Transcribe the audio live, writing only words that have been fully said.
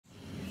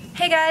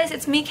Hey guys,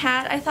 it's me,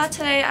 Kat. I thought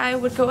today I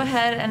would go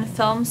ahead and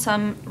film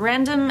some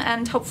random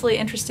and hopefully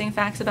interesting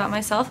facts about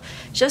myself,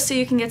 just so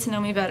you can get to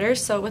know me better.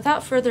 So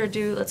without further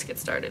ado, let's get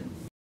started.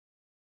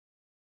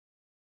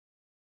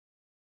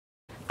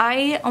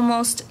 I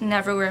almost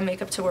never wear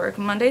makeup to work.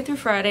 Monday through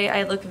Friday,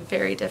 I look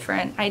very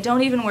different. I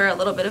don't even wear a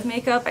little bit of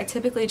makeup. I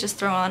typically just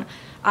throw on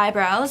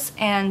eyebrows,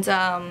 and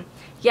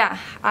yeah,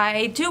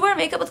 I do wear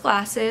makeup with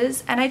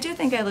glasses, and I do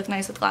think I look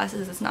nice with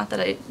glasses. It's not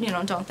that I,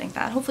 don't think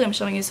that. Hopefully I'm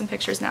showing you some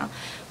pictures now.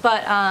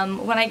 But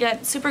when I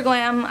get super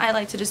glam, I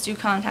like to just do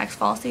contacts,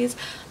 falsies,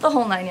 the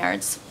whole 9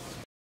 yards.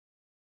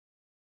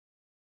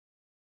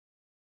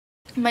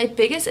 My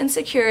biggest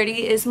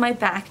insecurity is my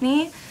back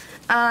knee.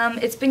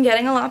 It's been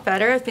getting a lot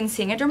better. I've been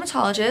seeing a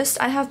dermatologist.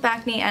 I have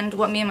back knee and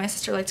what me and my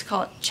sister like to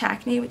call it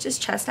chacne, which is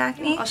chest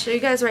acne. I'll show you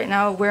guys right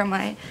now where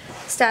my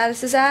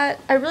status is at.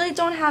 I really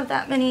don't have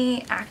that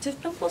many active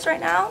pimples right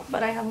now,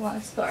 but I have a lot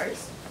of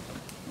scars.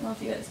 I don't know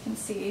if you guys can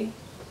see.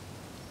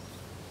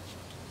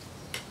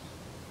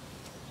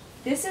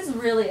 This is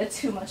really a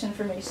too much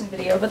information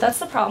video, but that's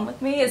the problem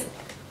with me is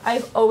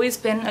I've always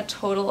been a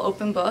total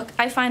open book.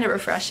 I find it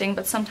refreshing,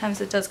 but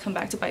sometimes it does come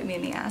back to bite me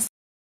in the ass.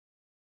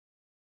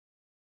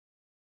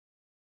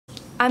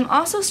 I'm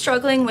also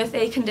struggling with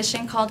a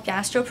condition called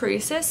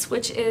gastroparesis,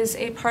 which is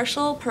a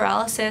partial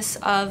paralysis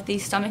of the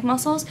stomach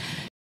muscles.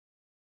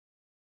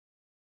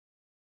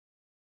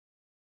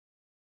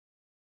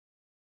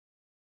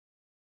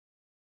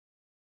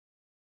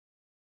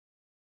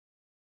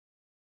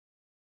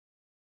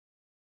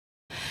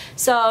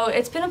 So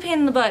it's been a pain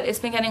in the butt. It's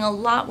been getting a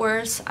lot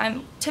worse.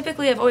 I've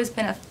always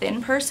been a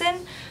thin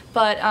person,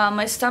 but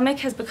my stomach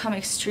has become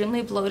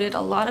extremely bloated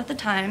a lot of the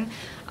time.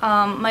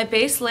 My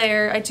base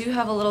layer, I do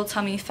have a little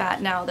tummy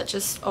fat now that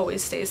just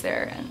always stays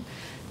there, and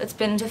that's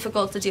been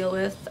difficult to deal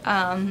with.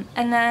 And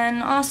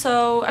then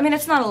also, I mean,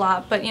 it's not a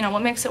lot, but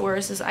what makes it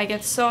worse is I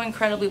get so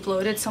incredibly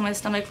bloated, so my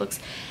stomach looks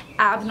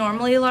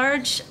abnormally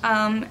large,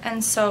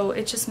 and so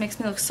it just makes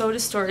me look so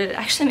distorted. It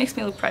actually makes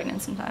me look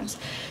pregnant sometimes.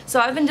 So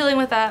I've been dealing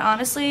with that.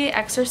 Honestly,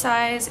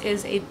 exercise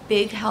is a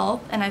big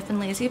help, and I've been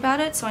lazy about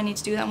it, so I need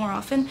to do that more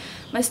often.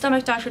 My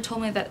stomach doctor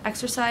told me that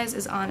exercise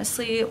is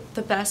honestly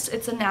the best.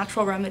 It's a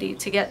natural remedy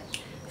to get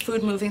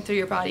food moving through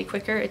your body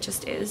quicker. It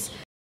just is.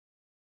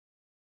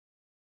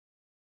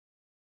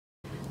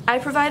 I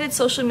provided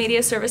social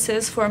media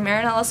services for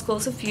Marinella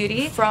Schools of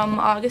Beauty from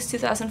August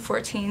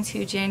 2014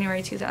 to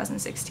January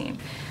 2016.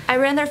 I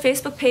ran their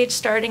Facebook page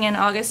starting in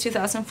August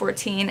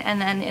 2014, and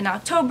then in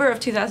October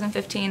of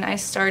 2015 I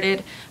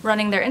started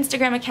running their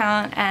Instagram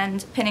account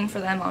and pinning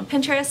for them on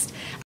Pinterest.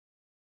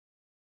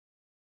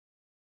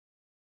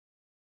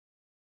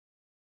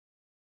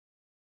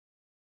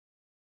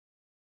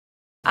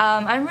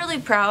 I'm really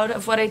proud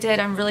of what I did.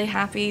 I'm really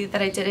happy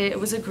that I did it. It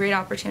was a great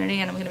opportunity,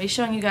 and I'm going to be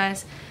showing you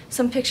guys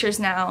some pictures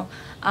now.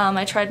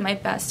 I tried my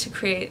best to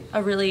create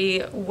a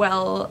really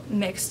well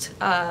mixed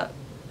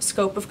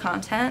scope of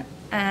content,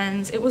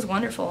 and it was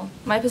wonderful.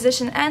 My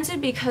position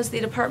ended because the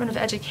Department of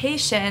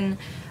Education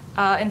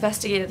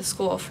investigated the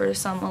school for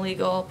some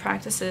illegal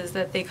practices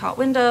that they caught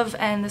wind of,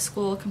 and the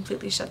school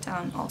completely shut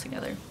down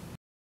altogether.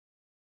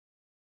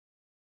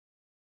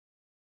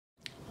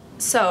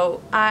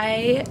 So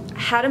I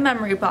had a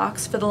memory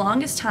box for the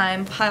longest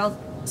time piled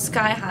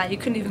sky high. You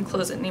couldn't even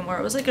close it anymore.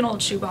 It was like an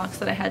old shoebox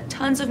that I had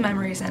tons of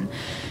memories in.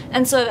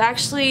 And so I've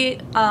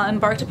actually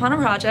embarked upon a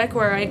project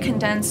where I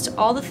condensed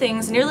all the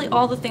things, nearly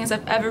all the things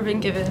I've ever been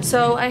given.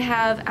 So I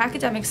have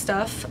academic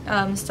stuff,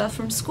 stuff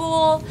from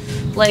school,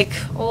 like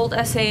old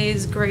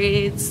essays,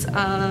 grades,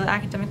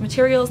 academic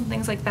materials and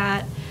things like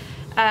that.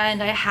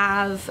 And I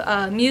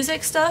have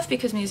music stuff,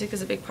 because music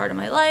is a big part of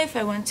my life.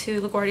 I went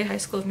to LaGuardia High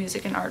School of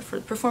Music and Art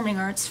for performing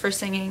arts, for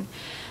singing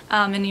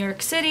in New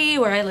York City,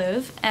 where I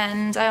live.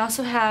 And I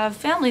also have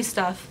family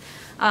stuff.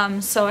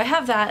 So I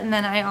have that, and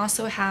then I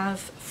also have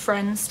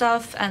friend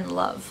stuff and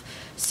love.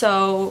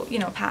 So,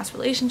 past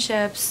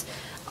relationships,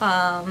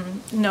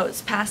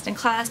 notes passed in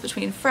class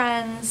between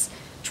friends,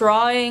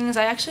 drawings.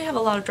 I actually have a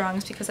lot of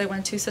drawings because I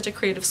went to such a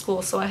creative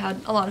school, so I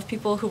had a lot of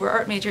people who were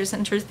art majors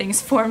enter things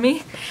for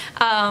me.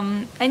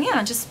 And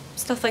yeah, just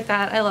stuff like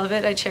that. I love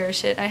it. I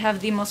cherish it. I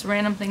have the most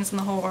random things in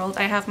the whole world.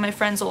 I have my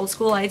friend's old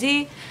school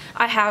ID.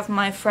 I have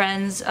my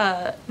friend's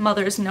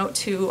mother's note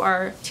to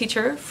our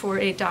teacher for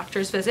a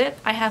doctor's visit.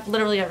 I have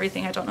literally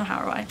everything. I don't know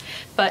how or why,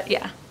 but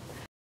yeah.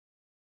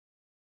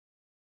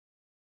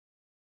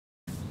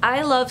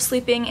 I love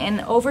sleeping in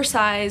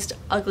oversized,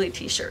 ugly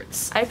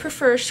t-shirts. I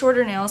prefer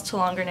shorter nails to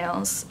longer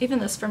nails. Even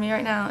this for me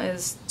right now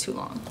is too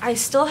long. I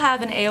still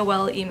have an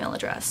AOL email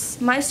address.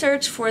 My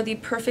search for the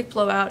perfect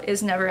blowout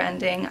is never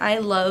ending. I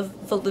love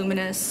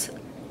voluminous,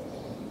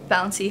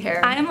 bouncy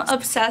hair. I'm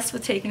obsessed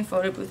with taking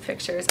photo booth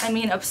pictures. I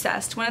mean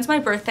obsessed. When it's my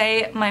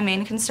birthday, my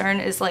main concern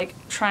is like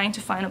trying to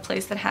find a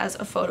place that has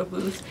a photo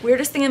booth.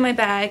 Weirdest thing in my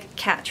bag,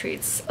 cat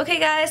treats. Okay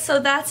guys,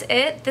 so that's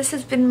it. This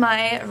has been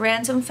my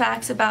random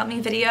facts about me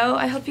video.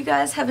 I hope you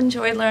guys have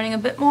enjoyed learning a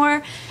bit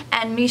more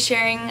and me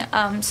sharing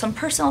some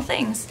personal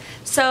things.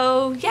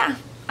 So yeah,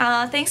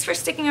 Thanks for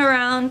sticking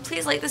around.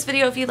 Please like this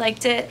video if you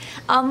liked it.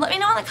 Let me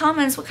know in the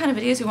comments what kind of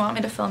videos you want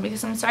me to film,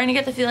 because I'm starting to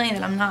get the feeling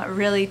that I'm not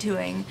really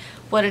doing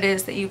what it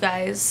is that you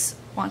guys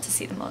want to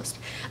see the most.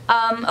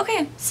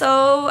 Okay,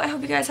 so I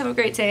hope you guys have a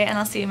great day, and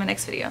I'll see you in my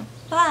next video.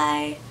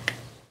 Bye!